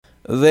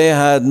they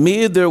had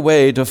made their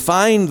way to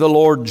find the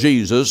Lord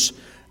Jesus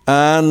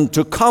and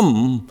to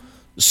come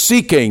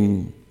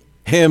seeking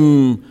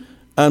him,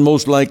 and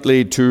most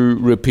likely to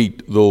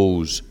repeat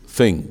those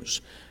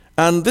things.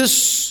 And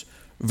this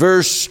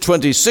verse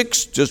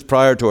 26, just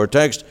prior to our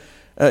text,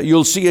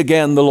 you'll see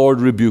again the Lord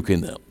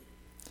rebuking them.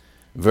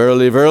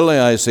 Verily, verily,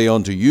 I say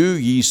unto you,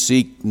 ye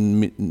seek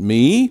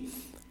me,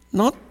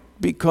 not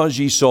because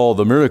ye saw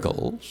the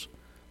miracles,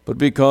 but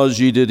because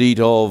ye did eat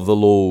of the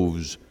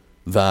loaves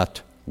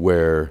that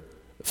were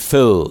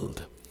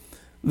filled.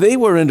 They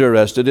were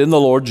interested in the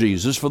Lord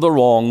Jesus for the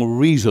wrong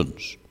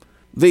reasons.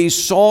 They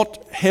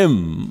sought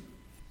him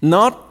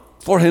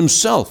not for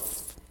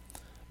himself,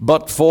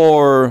 but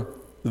for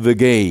the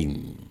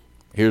gain.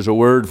 Here's a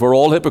word for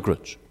all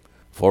hypocrites,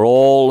 for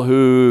all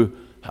who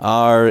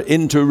are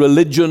into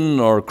religion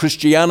or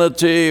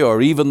Christianity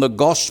or even the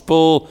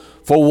gospel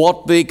for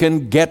what they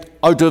can get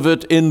out of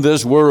it in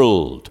this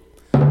world.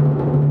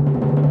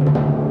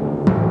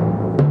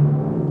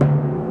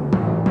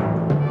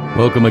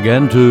 Welcome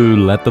again to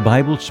Let the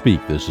Bible Speak.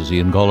 This is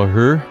Ian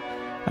Gollaher.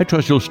 I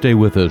trust you'll stay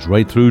with us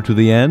right through to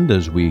the end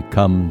as we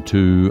come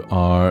to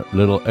our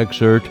little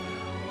excerpt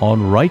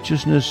on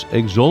righteousness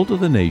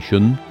exalteth a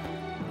nation,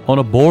 on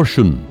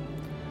abortion.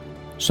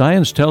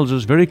 Science tells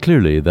us very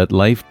clearly that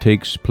life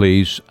takes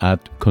place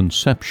at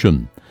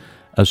conception.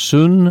 As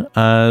soon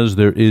as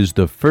there is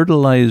the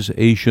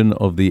fertilization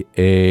of the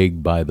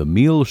egg by the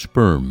male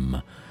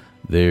sperm,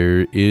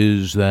 there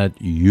is that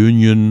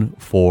union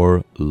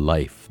for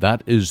life.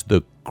 That is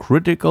the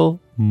critical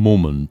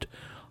moment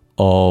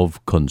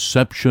of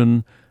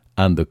conception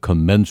and the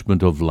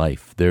commencement of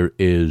life. There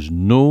is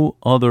no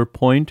other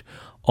point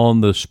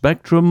on the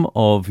spectrum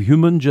of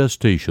human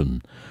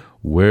gestation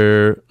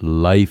where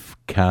life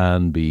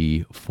can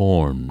be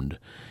formed.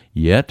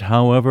 Yet,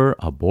 however,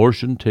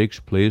 abortion takes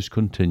place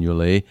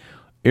continually,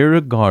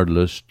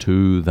 irregardless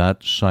to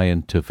that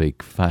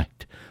scientific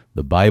fact.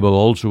 The Bible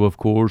also, of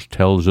course,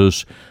 tells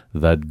us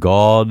that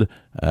God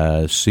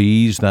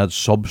sees that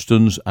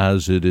substance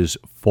as it is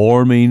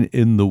forming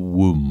in the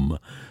womb.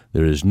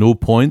 There is no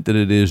point that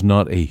it is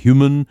not a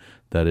human,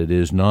 that it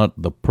is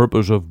not the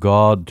purpose of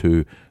God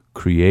to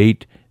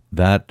create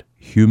that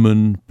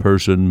human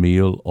person,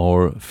 male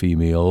or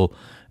female,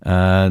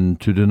 and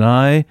to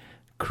deny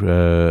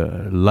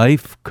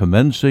life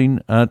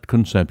commencing at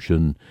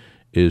conception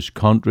is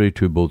contrary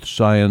to both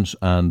science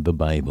and the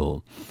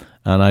Bible.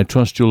 And I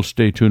trust you'll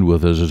stay tuned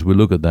with us as we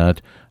look at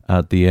that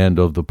at the end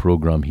of the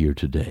program here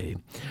today.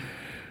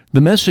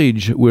 The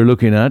message we're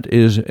looking at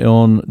is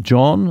on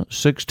John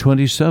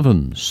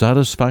 6:27,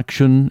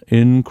 satisfaction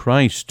in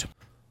Christ.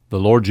 The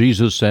Lord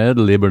Jesus said,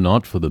 Labour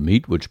not for the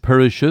meat which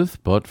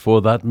perisheth, but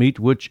for that meat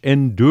which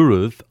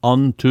endureth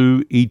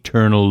unto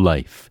eternal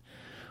life,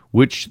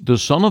 which the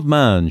Son of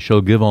Man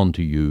shall give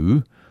unto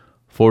you,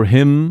 for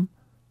him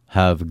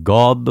hath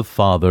God the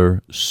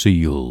Father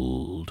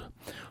sealed.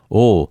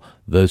 Oh,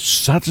 the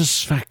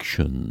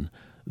satisfaction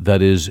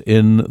that is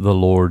in the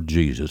Lord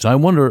Jesus. I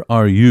wonder,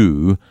 are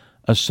you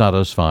a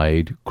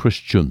satisfied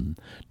Christian?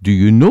 Do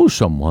you know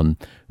someone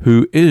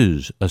who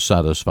is a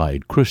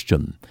satisfied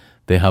Christian?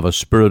 They have a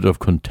spirit of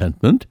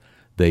contentment.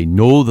 They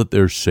know that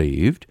they're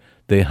saved.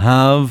 They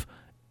have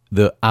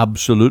the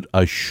absolute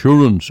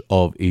assurance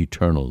of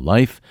eternal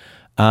life,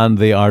 and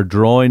they are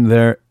drawing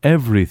their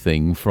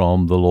everything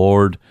from the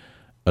Lord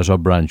as a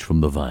branch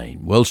from the vine.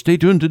 Well, stay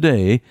tuned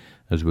today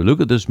as we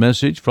look at this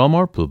message from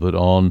our pulpit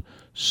on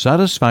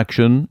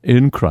satisfaction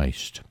in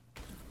Christ.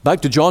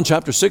 Back to John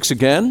chapter 6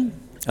 again,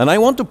 and I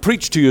want to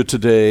preach to you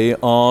today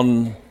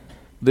on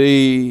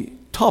the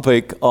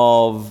topic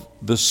of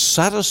the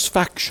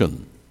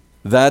satisfaction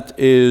that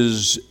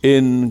is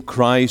in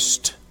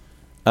Christ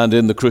and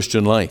in the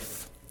Christian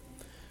life.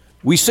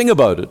 We sing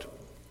about it,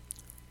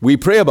 we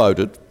pray about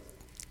it,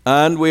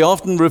 and we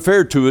often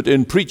refer to it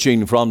in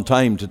preaching from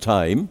time to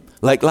time,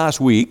 like last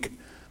week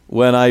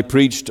when I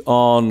preached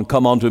on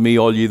Come unto me,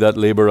 all ye that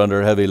labor and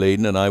are heavy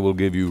laden, and I will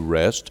give you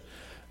rest.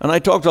 And I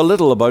talked a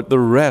little about the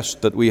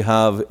rest that we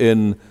have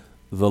in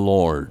the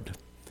Lord.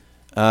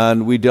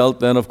 And we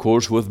dealt then, of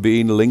course, with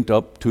being linked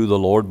up to the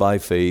Lord by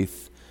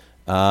faith,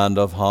 and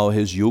of how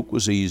his yoke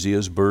was easy,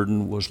 his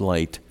burden was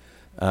light.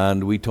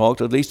 And we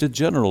talked at least in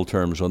general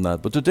terms on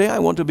that. But today I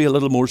want to be a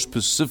little more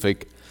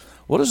specific.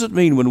 What does it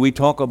mean when we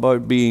talk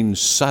about being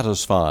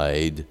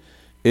satisfied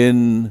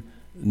in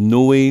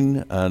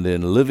knowing and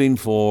in living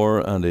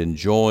for and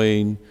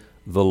enjoying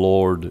the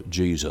Lord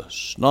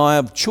Jesus? Now, I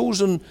have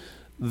chosen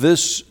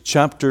this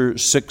chapter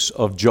 6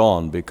 of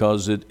John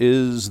because it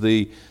is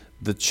the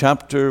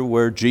chapter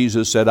where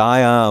Jesus said, I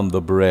am the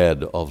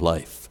bread of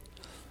life.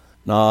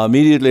 Now,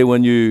 immediately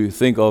when you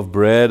think of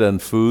bread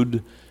and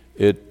food,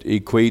 it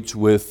equates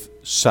with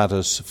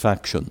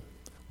satisfaction.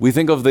 We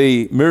think of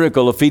the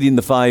miracle of feeding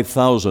the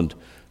 5,000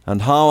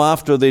 and how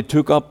after they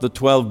took up the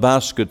 12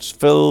 baskets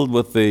filled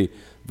with the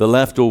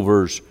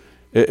leftovers,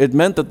 it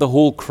meant that the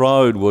whole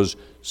crowd was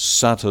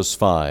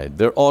satisfied.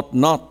 There ought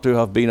not to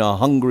have been a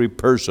hungry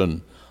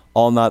person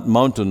on that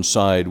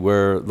mountainside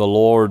where the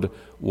Lord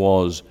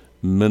was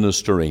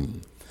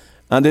ministering.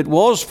 And it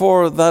was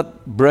for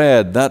that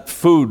bread, that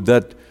food,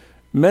 that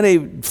many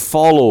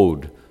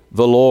followed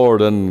the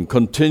Lord and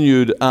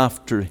continued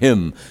after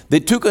him. They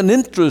took an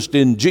interest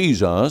in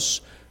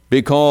Jesus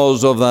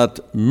because of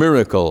that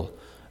miracle,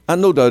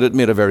 and no doubt it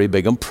made a very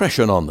big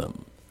impression on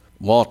them.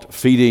 What,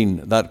 feeding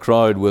that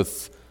crowd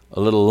with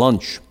a little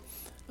lunch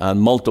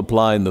and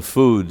multiplying the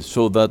food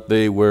so that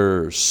they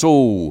were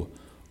so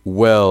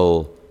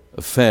well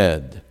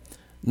fed.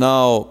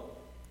 Now,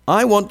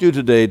 I want you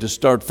today to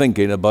start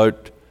thinking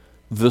about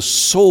the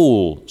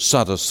soul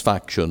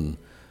satisfaction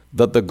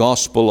that the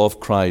gospel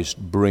of Christ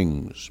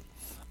brings.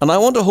 And I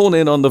want to hone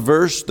in on the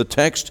verse, the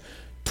text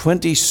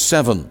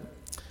 27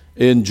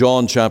 in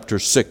John chapter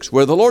 6,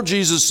 where the Lord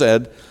Jesus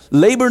said,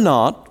 "Labor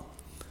not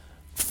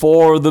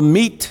for the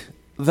meat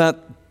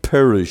that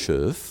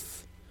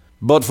perisheth,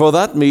 but for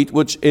that meat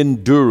which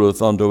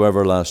endureth unto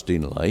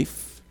everlasting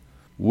life,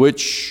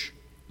 which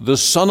the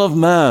Son of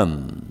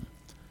Man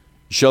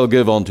shall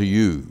give unto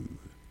you.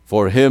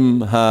 For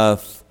him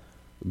hath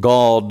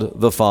God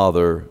the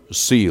Father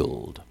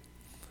sealed."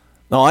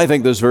 Now, I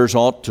think this verse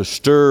ought to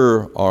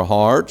stir our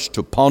hearts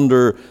to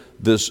ponder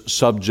this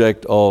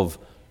subject of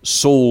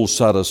soul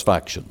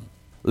satisfaction.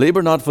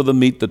 Labor not for the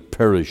meat that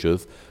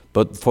perisheth,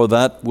 but for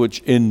that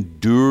which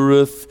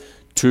endureth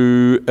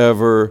to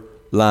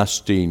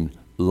everlasting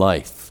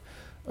life.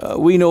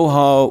 We know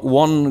how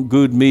one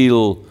good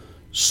meal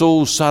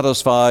so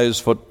satisfies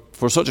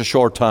for such a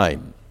short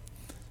time.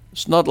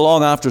 It's not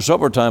long after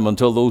supper time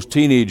until those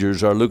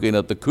teenagers are looking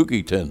at the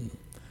cookie tin.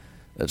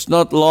 It's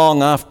not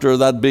long after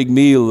that big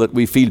meal that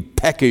we feel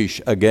peckish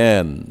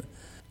again.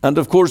 And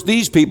of course,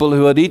 these people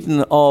who had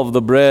eaten of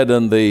the bread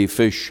and the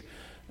fish,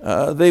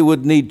 they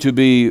would need to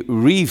be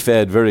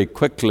refed very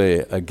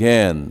quickly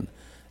again.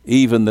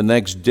 Even the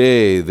next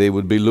day, they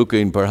would be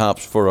looking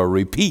perhaps for a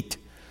repeat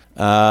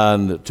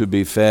and to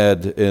be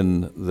fed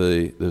in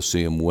the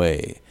same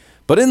way.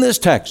 But in this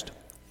text,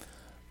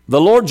 the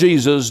Lord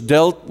Jesus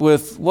dealt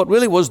with what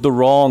really was the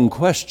wrong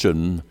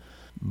question,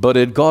 but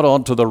it got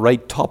onto the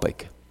right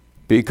topic,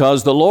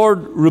 because the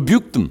Lord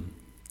rebuked them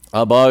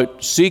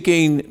about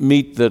seeking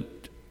meat that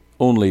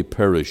only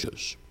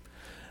perishes.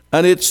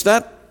 And it's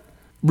that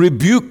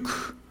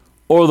rebuke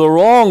or the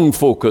wrong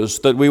focus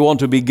that we want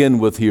to begin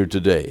with here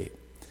today.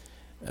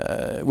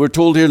 We're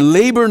told here,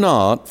 labor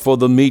not for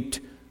the meat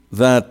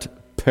that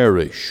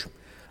perish.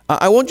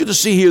 I want you to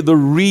see here the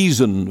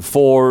reason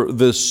for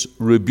this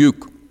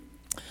rebuke.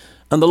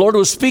 And the Lord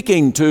was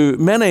speaking to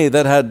many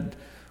that had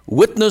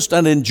witnessed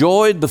and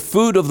enjoyed the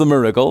food of the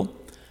miracle,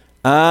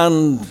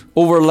 and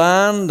over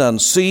land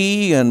and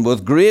sea and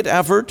with great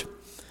effort,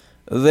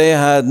 they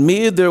had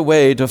made their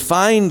way to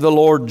find the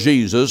Lord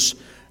Jesus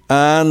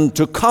and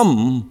to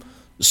come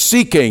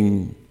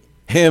seeking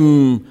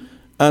him,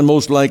 and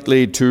most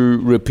likely to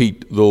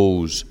repeat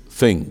those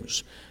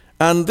things.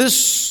 And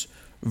this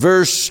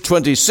verse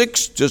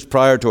 26, just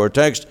prior to our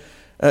text,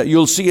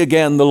 you'll see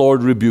again the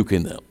Lord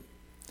rebuking them.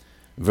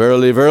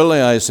 "Verily, verily,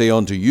 I say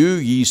unto you,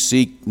 ye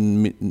seek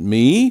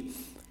me,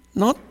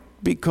 not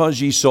because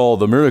ye saw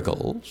the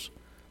miracles,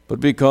 but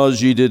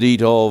because ye did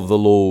eat of the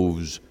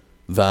loaves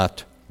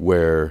that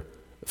were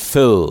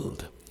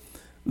filled."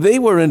 They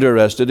were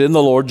interested in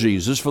the Lord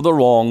Jesus for the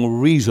wrong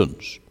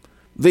reasons.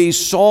 They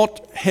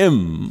sought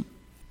him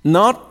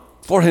not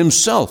for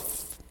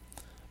himself,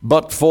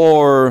 but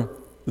for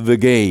the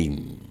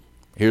gain.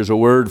 Here's a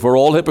word for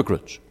all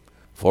hypocrites,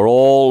 for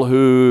all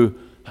who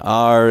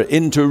are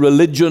into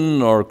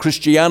religion or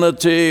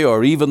Christianity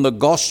or even the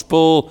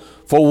gospel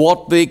for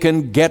what they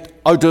can get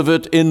out of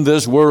it in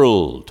this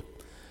world.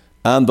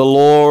 And the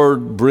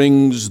Lord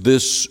brings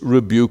this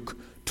rebuke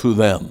to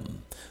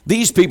them.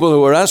 These people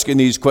who were asking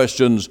these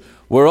questions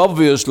were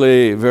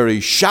obviously very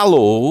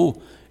shallow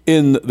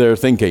in their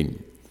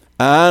thinking,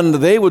 and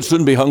they would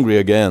soon be hungry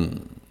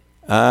again.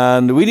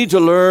 And we need to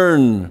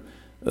learn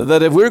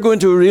that if we're going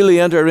to really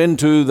enter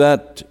into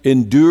that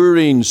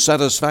enduring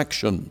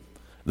satisfaction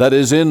that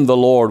is in the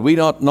Lord, we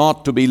ought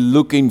not to be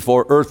looking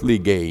for earthly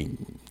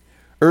gain,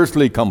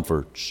 earthly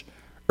comforts,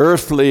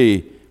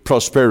 earthly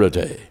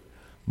prosperity,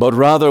 but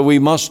rather we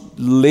must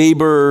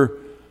labor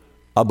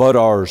about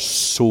our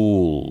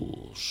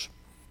souls.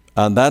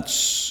 And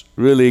that's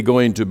really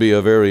going to be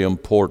a very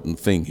important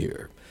thing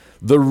here.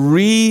 The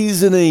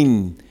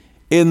reasoning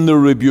in the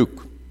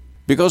rebuke,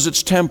 because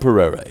it's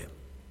temporary.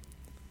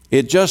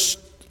 It just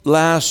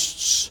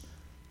lasts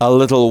a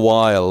little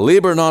while.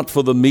 Labor not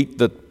for the meat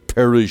that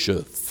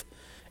perisheth.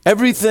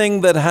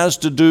 Everything that has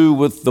to do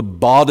with the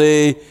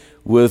body,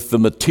 with the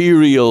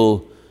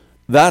material,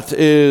 that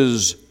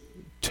is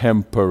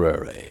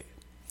temporary.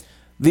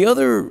 The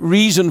other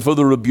reason for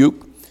the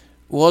rebuke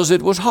was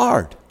it was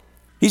hard.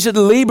 He said,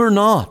 labor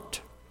not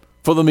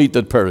for the meat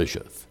that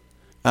perisheth.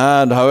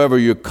 And however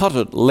you cut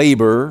it,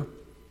 labor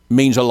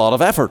means a lot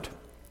of effort.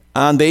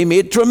 And they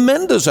made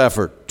tremendous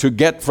effort to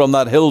get from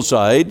that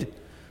hillside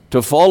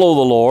to follow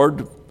the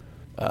Lord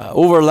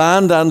over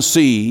land and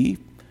sea,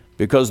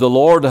 because the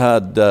Lord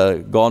had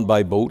gone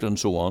by boat and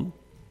so on.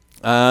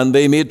 And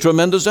they made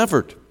tremendous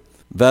effort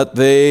that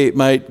they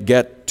might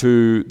get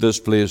to this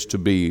place to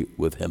be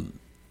with him.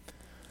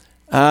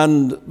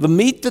 And the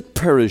meat that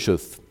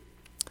perisheth,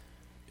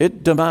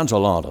 it demands a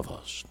lot of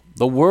us.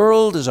 The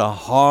world is a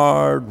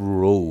hard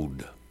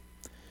road.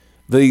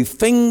 The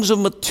things of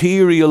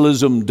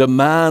materialism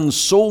demand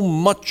so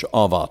much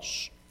of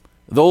us.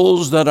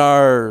 Those that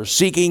are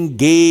seeking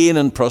gain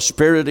and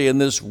prosperity in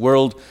this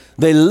world,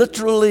 they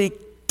literally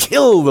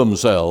kill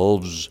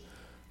themselves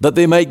that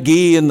they might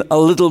gain a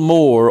little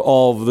more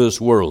of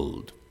this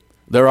world.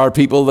 There are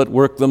people that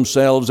work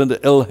themselves into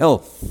ill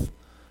health,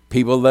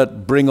 people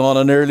that bring on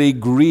an early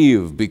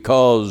grave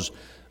because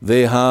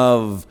they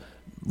have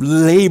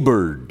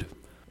labored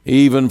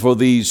even for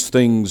these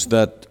things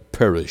that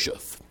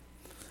perisheth.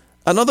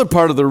 Another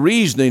part of the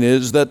reasoning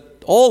is that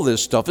all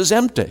this stuff is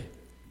empty.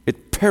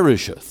 It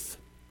perisheth.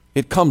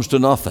 It comes to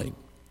nothing.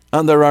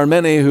 And there are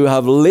many who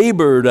have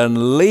labored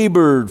and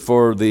labored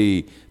for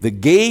the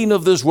gain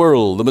of this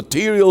world, the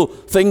material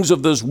things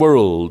of this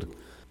world,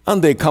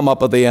 and they come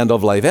up at the end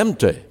of life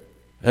empty.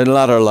 In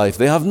latter life,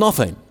 they have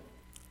nothing.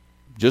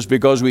 Just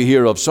because we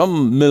hear of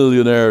some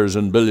millionaires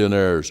and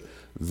billionaires,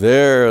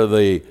 they're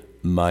the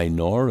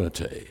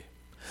minority.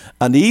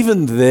 And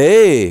even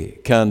they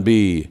can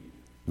be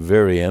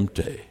very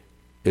empty.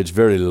 It's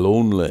very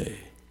lonely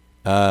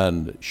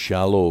and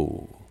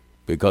shallow,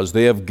 because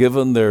they have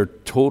given their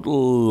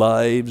total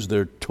lives,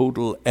 their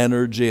total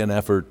energy and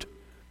effort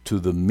to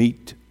the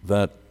meat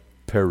that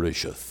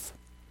perisheth,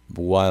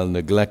 while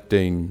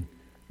neglecting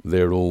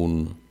their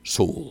own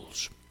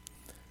souls.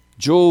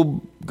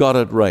 Job got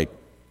it right.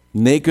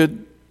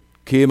 Naked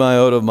came I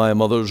out of my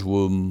mother's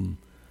womb,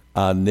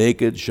 and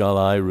naked shall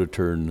I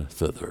return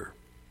thither.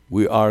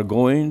 We are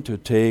going to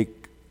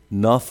take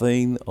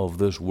nothing of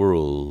this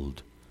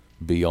world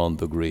beyond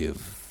the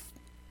grave.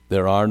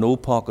 There are no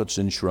pockets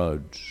in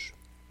shrouds.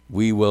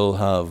 We will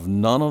have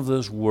none of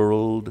this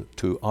world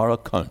to our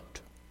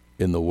account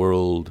in the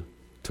world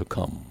to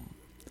come.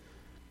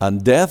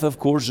 And death, of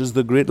course, is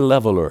the great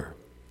leveler.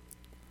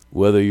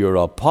 Whether you're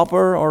a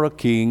pauper or a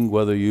king,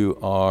 whether you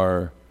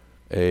are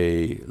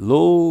a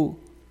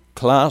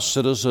low-class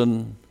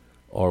citizen,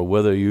 or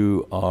whether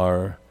you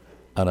are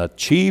an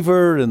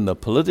achiever in the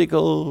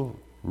political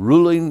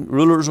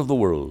rulers of the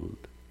world,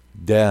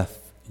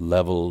 death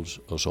levels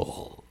us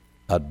all.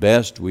 At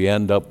best, we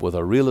end up with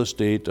a real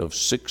estate of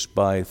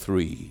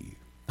 6x3,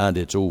 and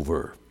it's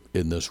over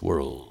in this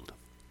world.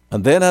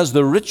 And then as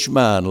the rich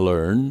man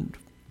learned,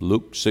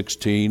 Luke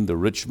 16, the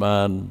rich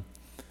man,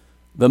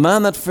 the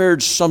man that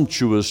fared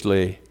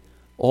sumptuously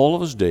all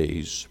of his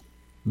days,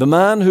 the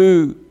man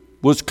who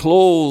was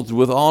clothed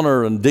with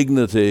honor and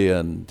dignity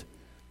and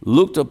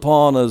looked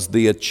upon as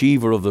the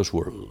achiever of this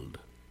world,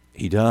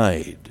 he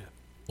died,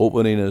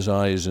 opening his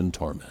eyes in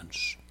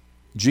torments.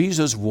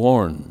 Jesus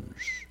warns,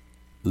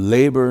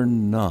 labor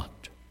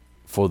not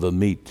for the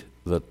meat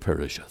that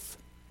perisheth.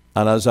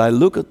 And as I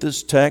look at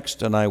this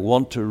text, and I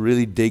want to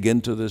really dig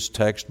into this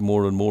text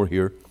more and more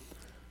here,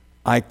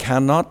 I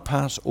cannot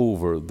pass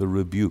over the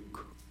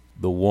rebuke,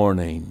 the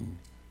warning,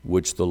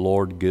 which the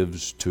Lord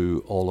gives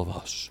to all of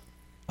us.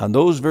 And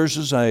those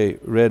verses I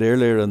read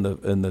earlier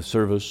in the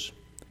service,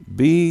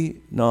 be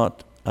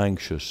not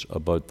anxious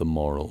about the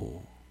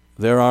morrow.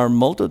 There are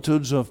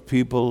multitudes of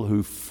people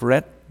who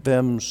fret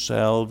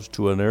themselves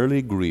to an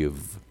early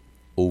grave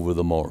over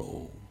the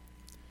morrow.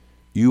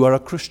 You are a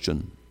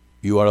Christian.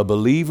 You are a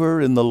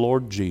believer in the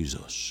Lord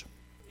Jesus.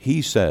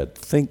 He said,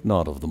 think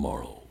not of the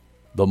morrow.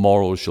 The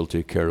morrow shall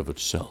take care of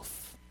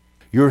itself.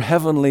 Your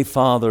heavenly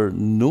Father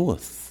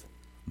knoweth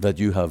that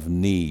you have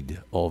need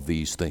of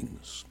these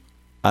things.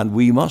 And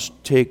we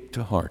must take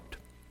to heart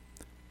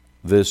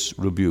this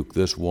rebuke,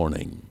 this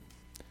warning,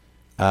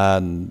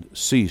 and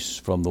cease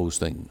from those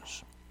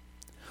things.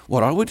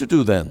 What are we to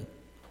do then?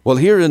 Well,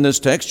 here in this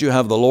text you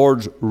have the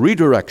Lord's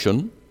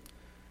redirection.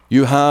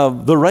 You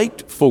have the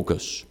right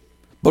focus,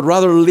 but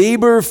rather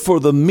labor for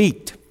the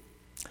meat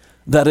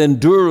that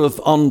endureth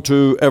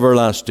unto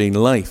everlasting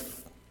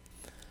life.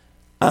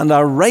 And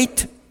a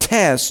right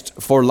test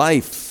for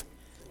life,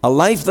 a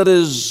life that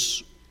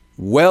is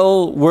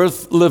well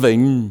worth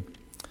living,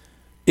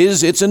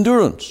 is its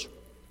endurance.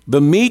 The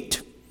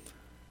meat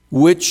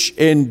which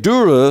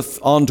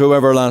endureth unto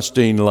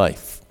everlasting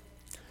life.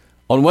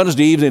 On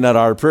Wednesday evening at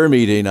our prayer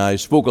meeting, I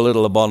spoke a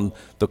little about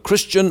the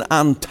Christian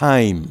and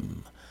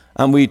time.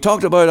 And we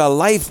talked about a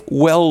life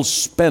well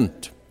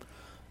spent,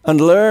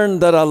 and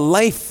learned that a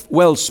life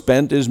well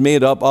spent is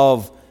made up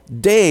of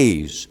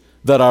days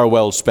that are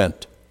well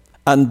spent.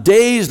 And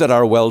days that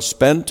are well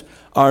spent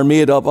are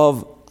made up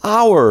of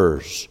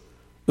hours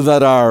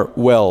that are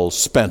well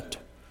spent.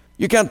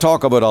 You can't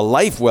talk about a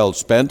life well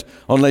spent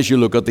unless you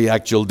look at the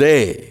actual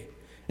day.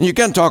 And you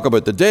can't talk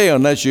about the day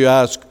unless you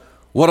ask,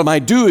 what am I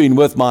doing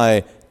with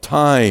my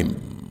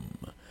time?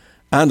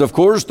 And of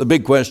course, the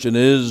big question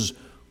is,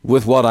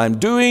 with what I'm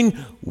doing,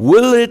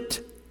 will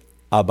it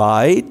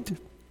abide?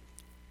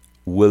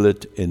 Will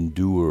it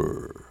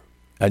endure?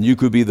 And you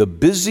could be the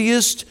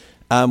busiest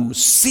and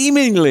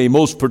seemingly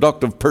most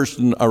productive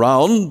person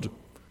around,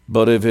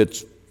 but if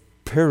it's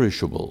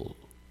perishable,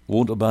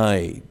 won't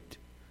abide,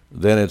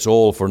 then it's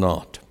all for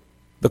naught.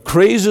 The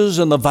crazes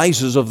and the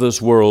vices of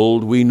this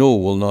world we know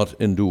will not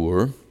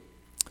endure.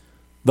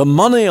 The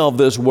money of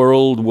this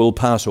world will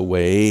pass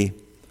away.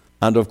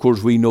 And of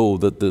course we know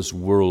that this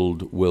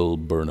world will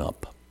burn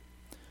up.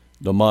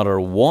 No matter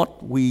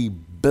what we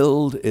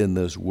build in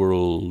this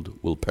world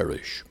will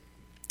perish.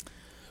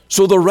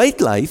 So the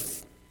right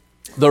life,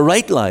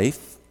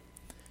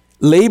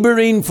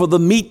 laboring for the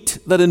meat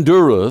that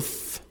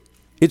endureth,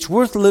 it's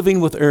worth living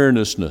with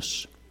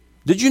earnestness.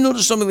 Did you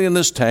notice something in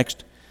this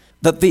text?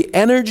 That the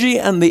energy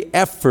and the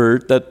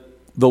effort that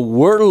the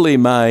worldly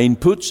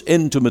mind puts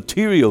into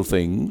material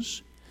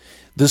things,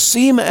 the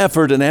same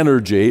effort and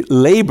energy,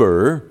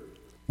 labor,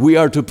 we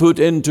are to put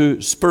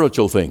into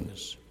spiritual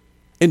things,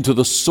 into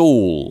the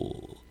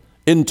soul,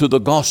 into the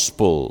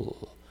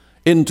gospel,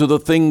 into the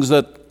things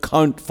that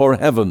count for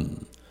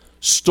heaven,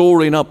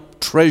 storing up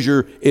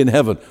treasure in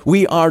heaven.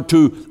 We are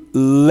to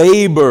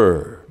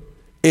labor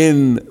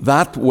in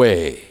that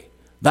way.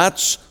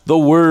 That's the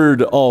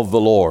word of the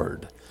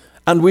Lord.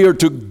 And we are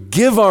to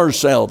give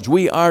ourselves.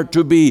 We are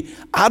to be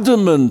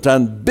adamant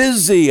and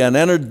busy and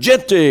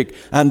energetic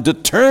and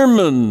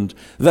determined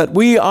that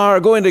we are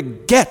going to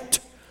get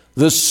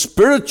the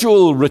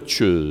spiritual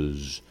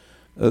riches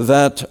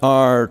that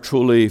are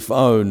truly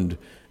found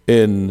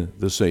in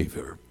the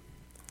Savior.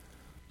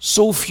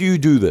 So few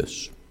do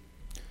this.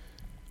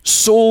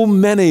 So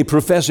many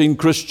professing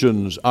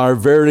Christians are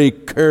very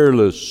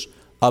careless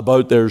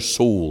about their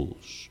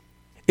souls.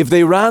 If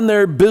they ran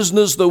their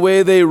business the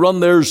way they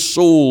run their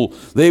soul,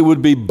 they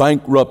would be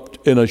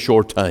bankrupt in a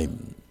short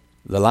time.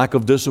 The lack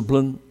of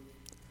discipline,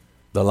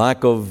 the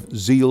lack of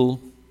zeal,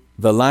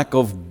 the lack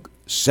of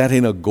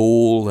setting a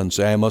goal and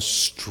say, I must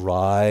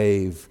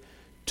strive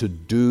to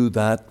do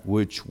that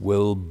which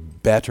will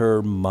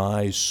better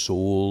my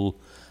soul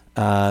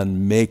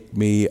and make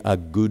me a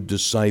good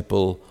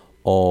disciple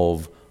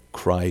of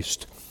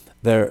Christ.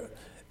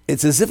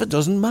 It's as if it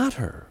doesn't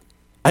matter.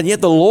 And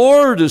yet the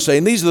Lord is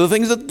saying these are the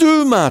things that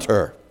do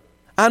matter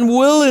and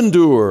will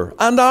endure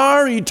and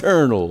are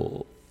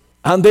eternal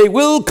and they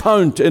will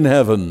count in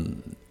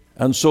heaven.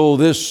 And so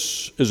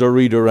this is a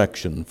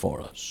redirection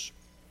for us.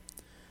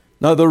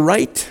 Now the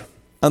right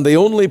and the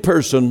only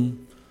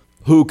person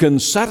who can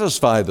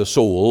satisfy the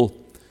soul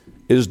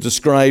is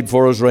described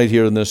for us right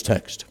here in this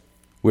text.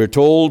 We're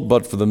told,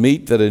 but for the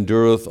meat that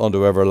endureth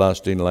unto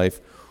everlasting life,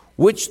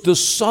 which the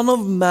Son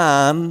of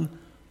Man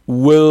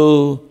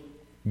will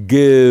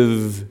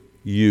give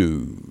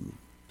you.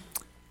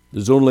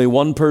 There's only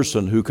one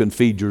person who can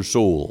feed your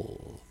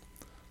soul.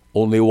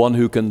 Only one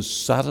who can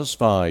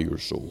satisfy your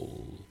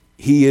soul.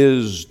 He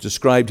is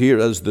described here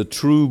as the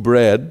true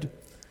bread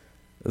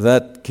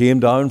that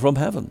came down from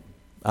heaven.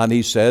 And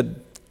he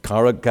said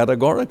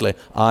categorically,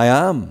 I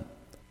am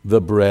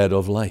the bread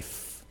of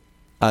life.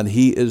 And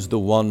he is the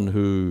one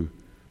who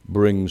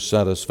brings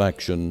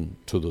satisfaction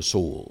to the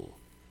soul.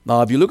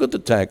 Now, if you look at the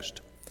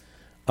text,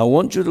 I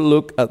want you to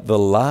look at the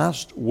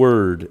last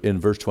word in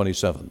verse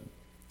 27.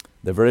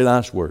 The very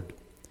last word.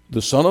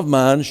 The Son of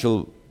Man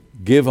shall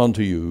give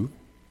unto you,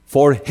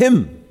 for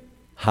him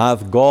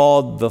hath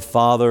God the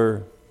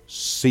Father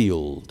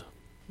sealed.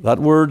 That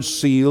word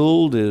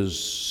sealed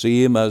is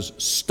same as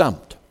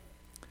stamped.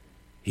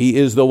 He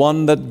is the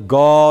one that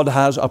God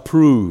has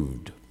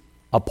approved,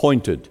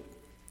 appointed.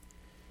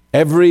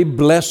 Every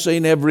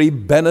blessing, every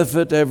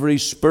benefit, every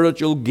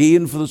spiritual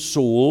gain for the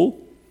soul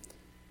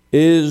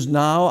is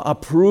now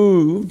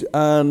approved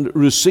and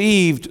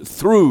received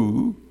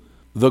through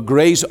the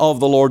grace of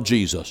the Lord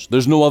Jesus.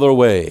 There's no other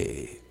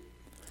way.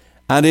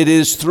 And it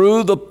is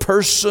through the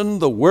person,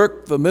 the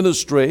work, the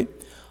ministry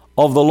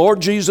of the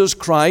Lord Jesus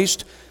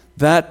Christ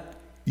that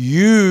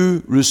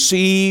you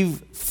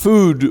receive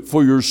food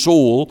for your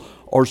soul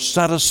or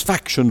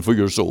satisfaction for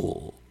your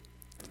soul.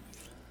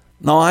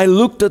 Now, I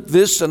looked at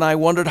this and I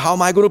wondered, how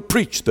am I going to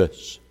preach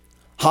this?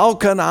 How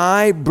can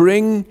I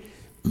bring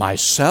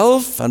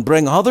myself and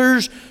bring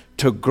others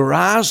to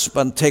grasp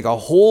and take a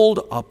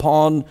hold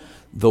upon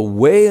the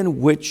way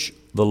in which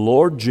the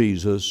Lord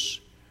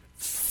Jesus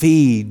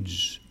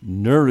feeds,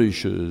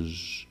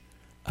 nourishes,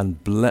 and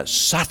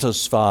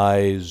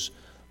satisfies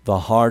the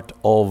heart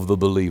of the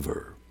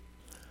believer?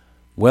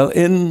 Well,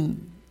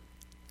 in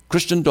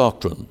Christian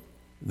doctrine,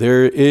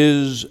 there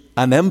is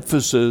an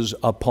emphasis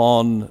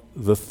upon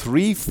the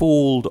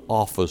threefold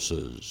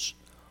offices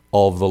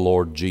of the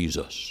Lord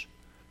Jesus.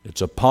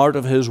 It's a part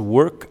of his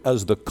work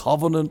as the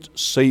covenant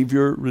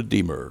Savior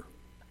Redeemer.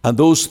 And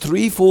those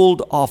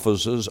threefold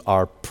offices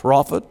are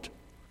prophet,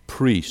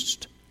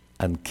 priest,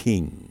 and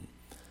king.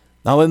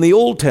 Now, in the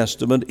Old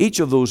Testament, each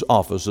of those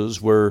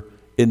offices were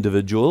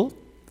individual.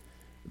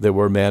 There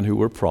were men who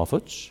were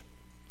prophets,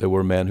 there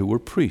were men who were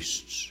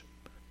priests,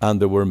 and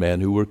there were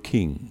men who were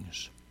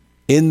kings.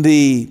 In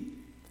the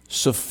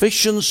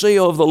sufficiency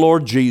of the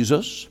Lord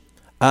Jesus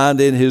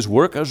and in his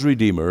work as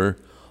Redeemer,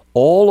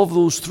 all of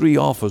those three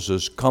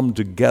offices come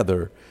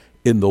together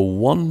in the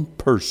one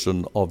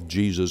person of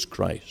Jesus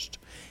Christ.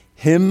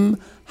 Him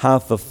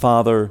hath the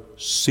Father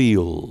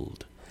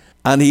sealed,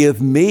 and he hath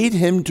made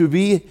him to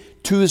be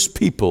to his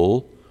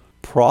people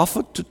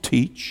prophet to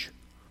teach,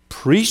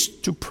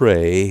 priest to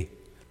pray,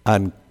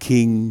 and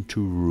king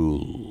to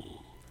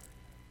rule.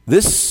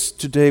 This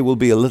today will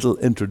be a little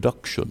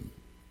introduction.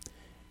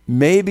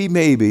 Maybe,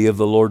 if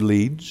the Lord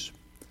leads,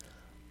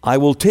 I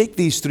will take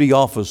these three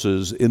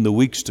offices in the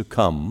weeks to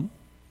come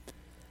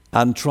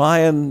and try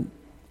and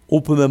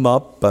open them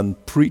up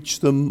and preach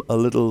them a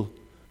little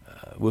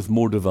with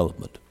more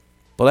development.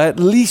 But I at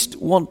least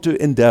want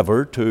to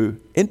endeavor to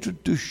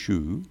introduce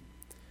you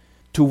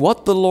to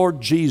what the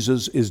Lord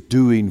Jesus is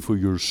doing for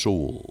your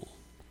soul.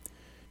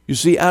 You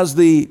see, as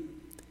the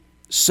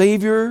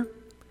Savior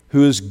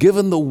who has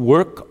given the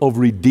work of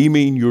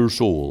redeeming your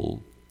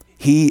soul,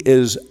 He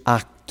is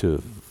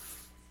active.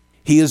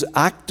 He is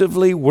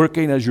actively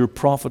working as your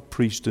prophet,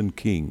 priest, and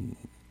king.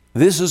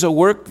 This is a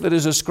work that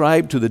is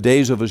ascribed to the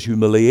days of His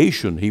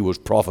humiliation. He was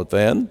prophet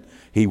then,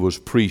 He was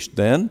priest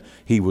then,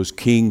 He was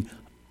king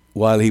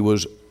while He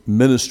was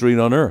ministering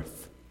on earth.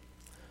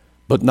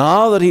 But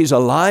now that He's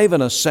alive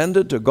and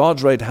ascended to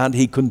God's right hand,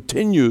 He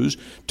continues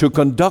to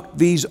conduct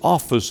these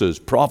offices,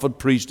 prophet,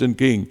 priest, and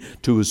king,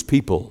 to His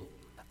people.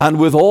 And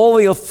with all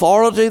the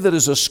authority that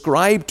is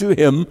ascribed to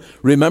Him,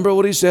 remember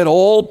what He said,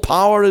 all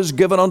power is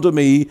given unto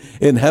me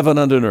in heaven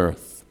and in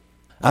earth.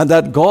 And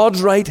at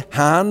God's right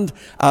hand,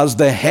 as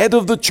the head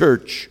of the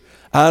church,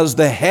 as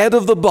the head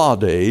of the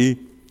body,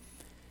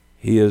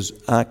 He is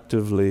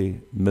actively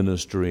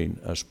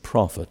ministering as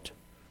prophet,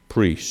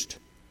 priest,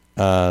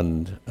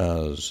 and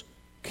as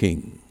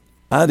king.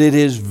 And it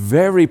is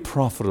very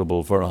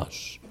profitable for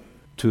us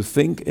to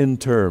think in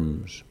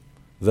terms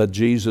that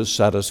Jesus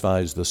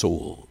satisfies the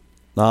soul.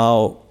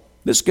 Now,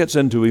 this gets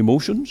into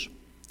emotions.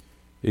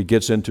 It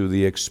gets into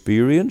the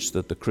experience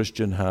that the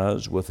Christian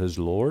has with his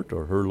Lord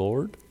or her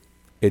Lord.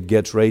 It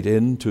gets right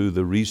into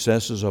the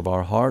recesses of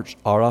our hearts,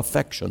 our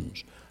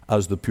affections,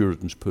 as the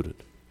Puritans put it,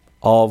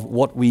 of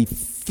what we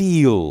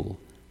feel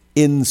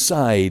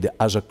inside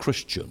as a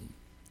Christian.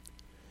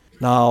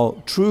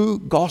 Now, true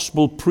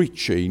gospel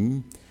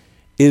preaching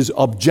is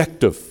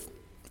objective.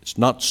 It's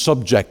not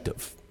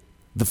subjective.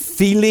 The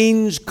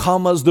feelings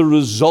come as the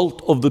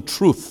result of the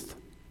truth.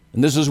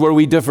 And this is where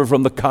we differ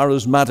from the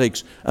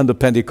charismatics and the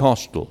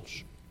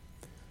Pentecostals.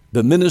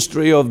 The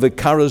ministry of the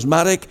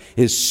charismatic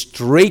is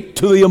straight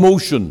to the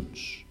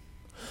emotions.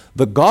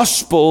 The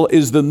gospel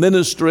is the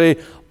ministry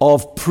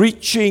of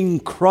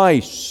preaching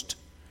Christ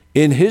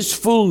in His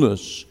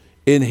fullness,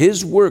 in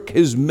His work,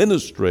 His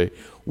ministry,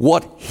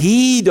 what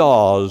He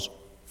does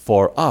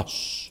for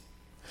us,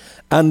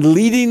 and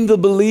leading the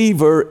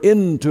believer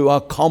into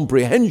a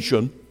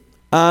comprehension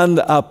and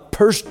a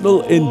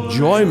personal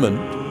enjoyment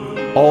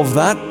of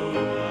that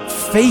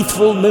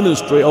faithful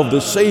ministry of the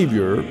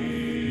Savior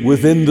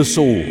within the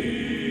soul.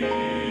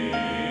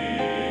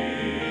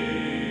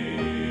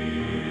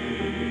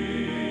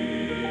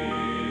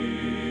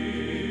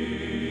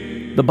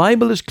 The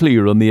Bible is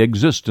clear on the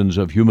existence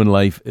of human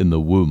life in the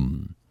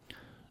womb.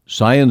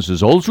 Science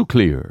is also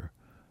clear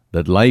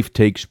that life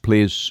takes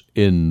place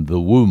in the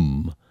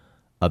womb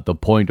at the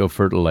point of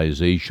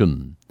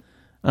fertilization.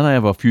 And I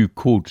have a few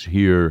quotes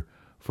here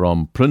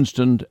from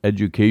Princeton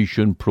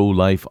Education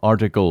Pro-Life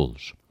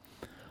articles.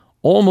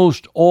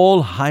 Almost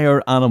all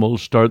higher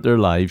animals start their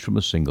lives from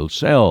a single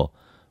cell,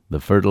 the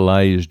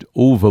fertilized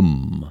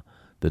ovum.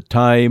 The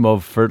time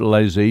of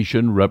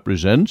fertilization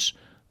represents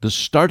the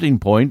starting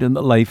point in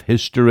the life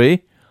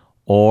history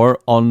or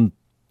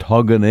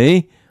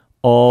ontogeny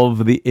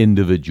of the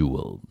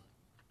individual.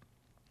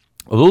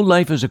 Although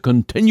life is a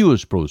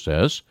continuous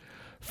process,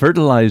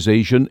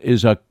 fertilization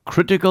is a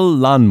critical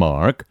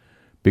landmark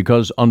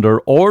because under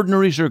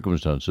ordinary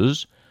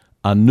circumstances,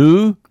 a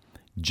new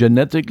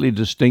genetically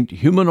distinct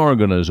human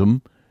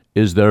organism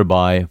is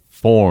thereby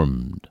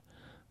formed.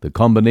 The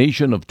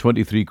combination of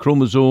 23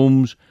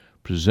 chromosomes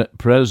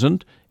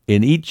present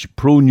in each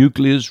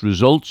pronucleus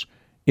results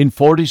in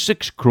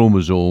 46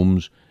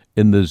 chromosomes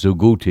in the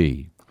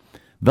zygote.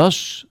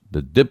 Thus,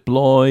 the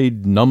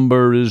diploid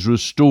number is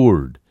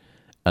restored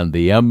and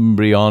the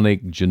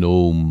embryonic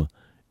genome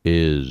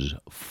is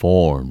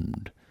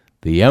formed.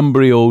 The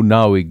embryo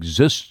now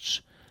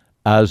exists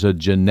as a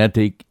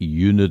genetic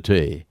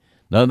unity.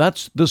 Now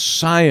that's the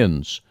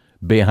science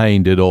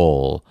behind it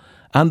all.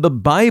 And the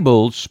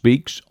Bible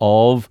speaks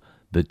of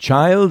the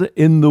child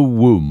in the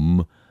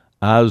womb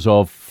as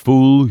of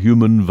full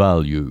human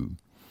value.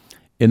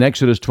 In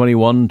Exodus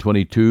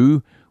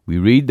 21:22, we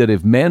read that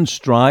if men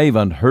strive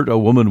and hurt a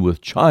woman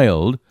with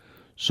child,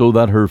 so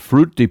that her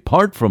fruit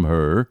depart from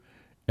her,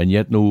 and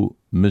yet no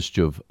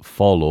mischief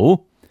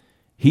follow,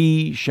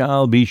 he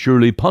shall be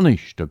surely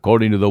punished,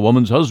 according to the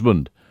woman's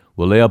husband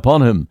will lay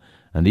upon him,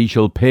 and he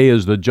shall pay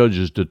as the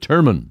judges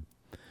determine.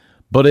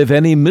 But if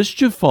any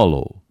mischief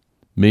follow,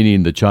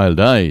 meaning the child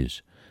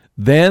dies,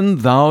 then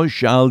thou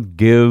shalt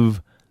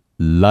give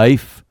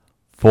life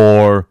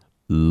for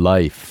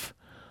life.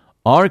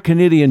 Our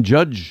Canadian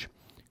judge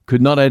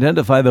could not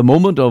identify the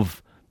moment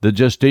of the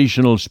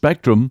gestational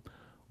spectrum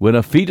when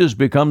a fetus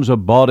becomes a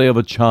body of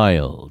a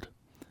child.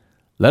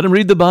 Let him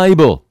read the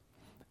Bible.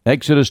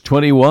 Exodus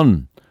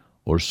 21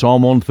 or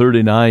Psalm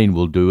 139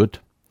 will do it.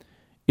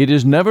 It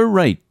is never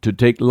right to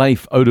take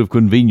life out of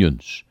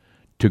convenience,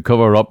 to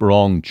cover up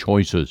wrong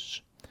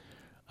choices.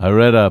 I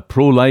read a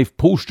pro-life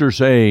poster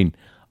saying,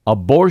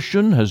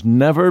 "Abortion has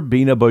never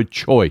been about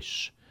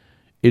choice.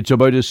 It's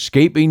about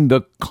escaping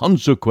the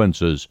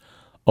consequences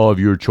of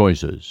your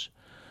choices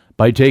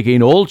by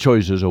taking all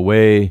choices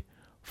away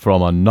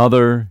from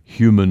another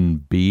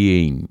human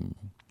being."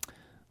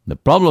 The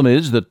problem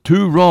is that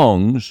two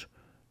wrongs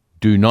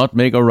do not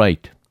make a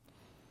right.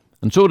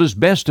 And so it is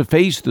best to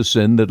face the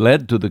sin that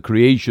led to the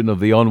creation of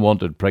the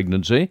unwanted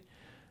pregnancy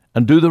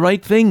and do the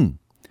right thing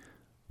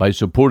by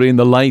supporting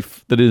the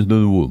life that is in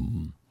the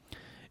womb.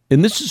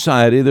 In this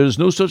society, there is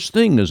no such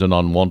thing as an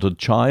unwanted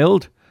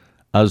child,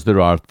 as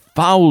there are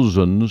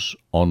thousands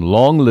on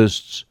long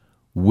lists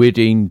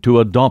waiting to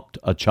adopt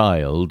a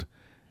child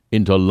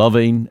into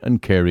loving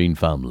and caring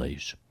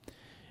families.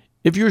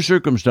 If your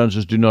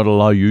circumstances do not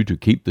allow you to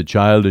keep the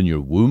child in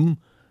your womb,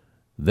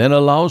 then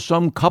allow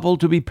some couple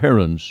to be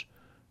parents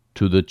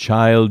to the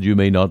child you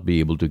may not be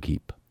able to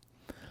keep.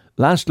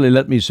 Lastly,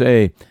 let me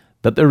say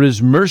that there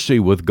is mercy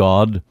with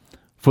God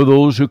for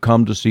those who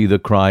come to see the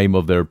crime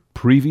of their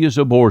previous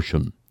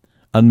abortion,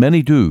 and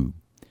many do.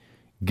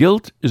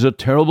 Guilt is a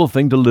terrible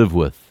thing to live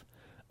with,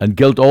 and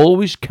guilt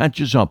always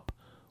catches up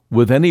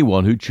with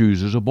anyone who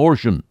chooses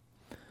abortion.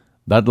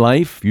 That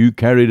life you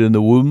carried in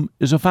the womb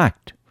is a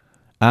fact,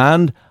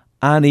 and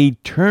an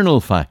eternal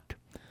fact,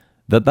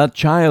 that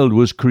child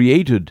was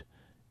created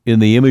in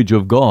the image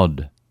of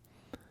God.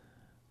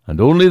 And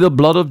only the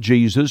blood of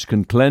Jesus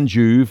can cleanse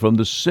you from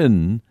the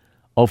sin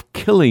of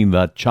killing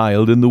that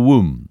child in the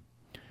womb.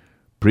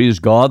 Praise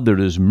God, there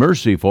is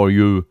mercy for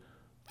you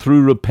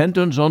through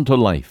repentance unto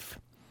life.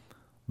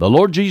 The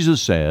Lord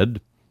Jesus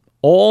said,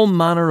 "All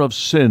manner of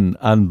sin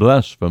and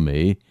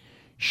blasphemy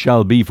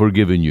shall be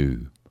forgiven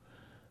you."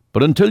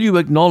 But until you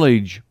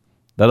acknowledge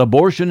that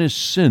abortion is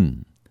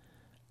sin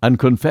and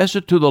confess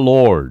it to the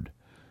Lord,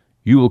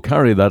 you will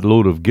carry that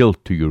load of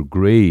guilt to your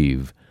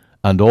grave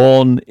and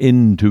on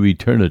into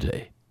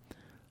eternity.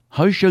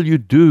 How shall you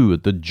do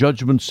at the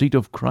judgment seat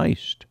of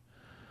Christ?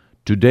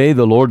 Today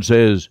the Lord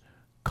says,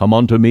 "Come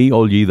unto me,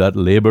 all ye that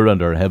labor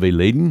and are heavy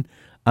laden,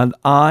 and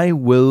I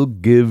will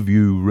give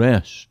you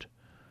rest."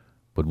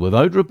 But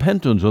without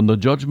repentance on the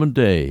judgment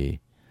day,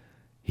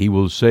 he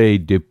will say,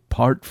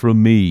 "Depart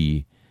from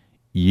me,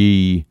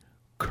 ye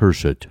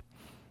cursed."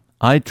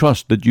 I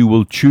trust that you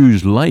will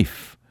choose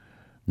life,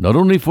 not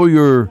only for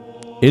your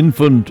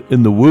infant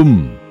in the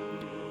womb,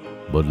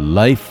 but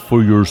life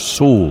for your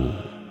soul,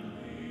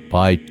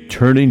 by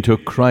turning to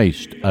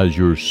Christ as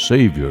your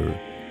Savior,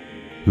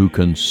 who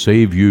can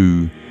save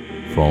you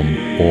from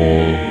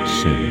all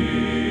sin.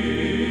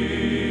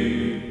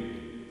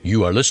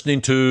 You are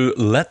listening to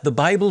Let the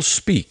Bible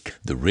Speak,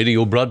 the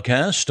radio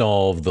broadcast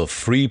of the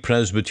Free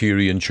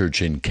Presbyterian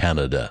Church in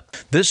Canada.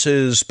 This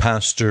is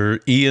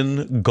Pastor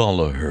Ian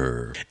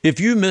Gollaher. If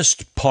you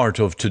missed part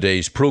of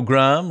today's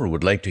program or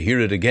would like to hear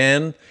it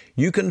again,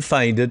 you can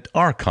find it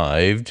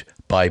archived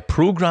by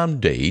program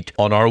date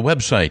on our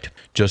website.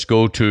 Just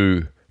go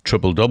to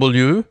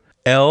www.ltbs.ca,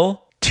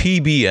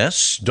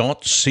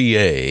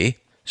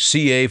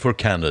 CA for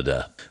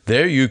Canada.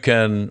 There you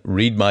can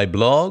read my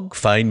blog,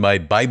 find my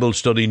Bible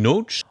study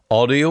notes,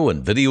 audio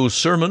and video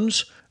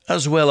sermons,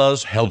 as well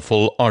as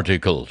helpful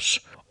articles.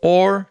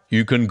 Or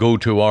you can go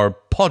to our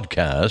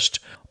podcast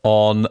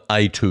on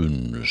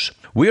iTunes.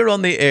 We're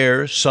on the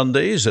air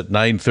Sundays at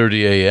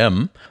 9:30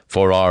 a.m.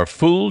 for our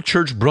full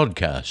church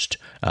broadcast,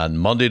 and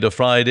Monday to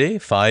Friday,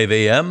 5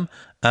 a.m.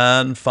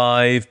 and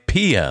 5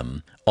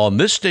 p.m. on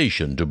this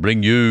station to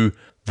bring you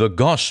the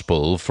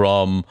gospel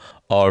from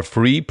our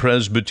Free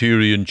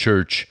Presbyterian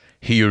Church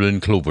here in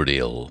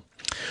Cloverdale.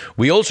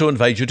 We also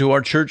invite you to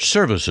our church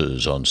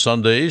services on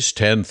Sundays,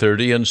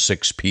 10:30 and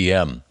 6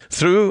 p.m.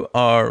 Through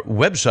our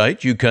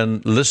website, you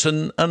can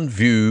listen and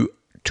view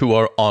to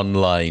our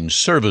online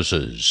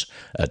services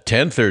at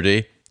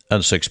 10:30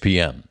 and 6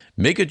 p.m.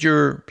 Make it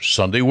your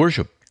Sunday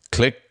worship.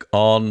 Click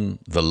on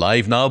the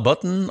Live Now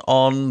button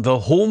on the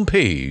home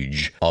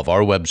page of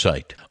our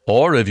website.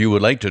 Or if you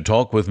would like to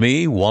talk with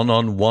me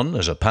one-on-one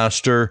as a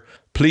pastor,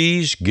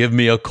 please give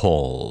me a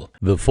call.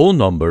 The phone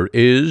number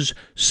is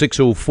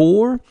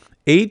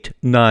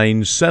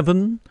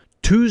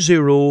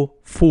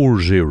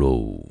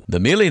 604-897-2040. The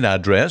mailing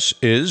address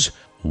is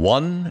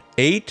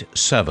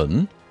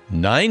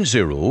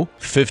 18790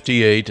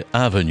 58th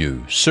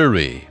Avenue,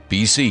 Surrey,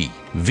 BC,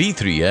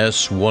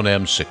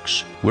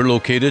 V3S1M6. We're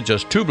located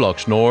just 2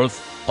 blocks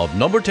north of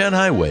number 10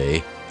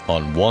 Highway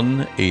on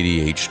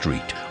 188th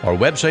Street. Our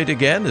website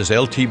again is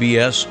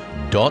ltbs.ca.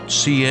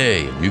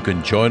 You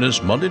can join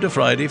us Monday to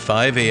Friday,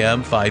 5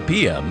 a.m., 5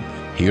 p.m.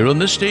 here on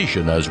the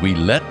station as we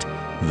let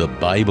the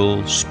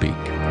Bible speak.